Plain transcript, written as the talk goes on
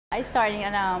I started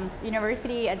in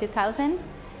university in 2000.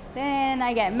 Then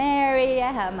I get married, I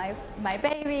have my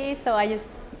baby, so I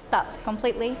just stopped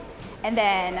completely. And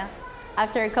then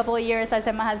after a couple of years, I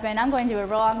said to my husband, I'm going to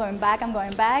enroll, I'm going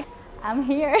back. I'm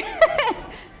here.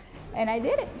 And I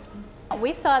did it.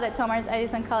 We saw that Thomas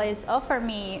Edison College offered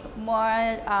me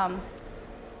more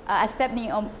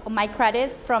accepting of my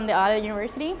credits from the other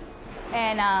university.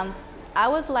 And I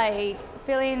was like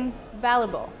feeling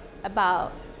valuable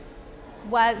about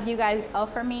what you guys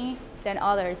offer me than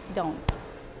others don't.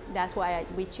 That's why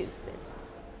we choose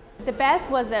it. The best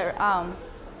was the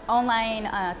online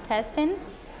testing.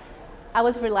 I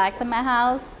was relaxed in my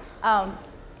house.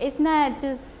 It's not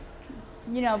just,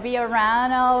 be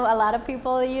around a lot of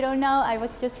people you don't know. I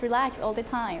was just relaxed all the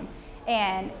time.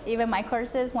 And even my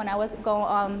courses, when I was going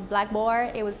on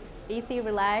Blackboard, it was easy,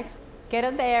 relaxed. Get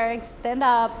up there, stand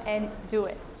up, and do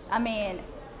it. I mean,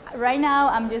 right now,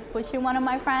 I'm just pushing one of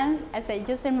my friends. I say,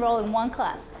 just enroll in one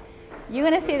class. You're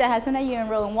gonna see that as soon as you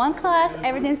enroll in one class,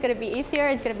 everything's gonna be easier,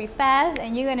 it's gonna be fast,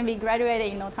 and you're gonna be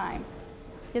graduated in no time.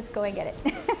 Just go and get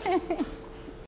it.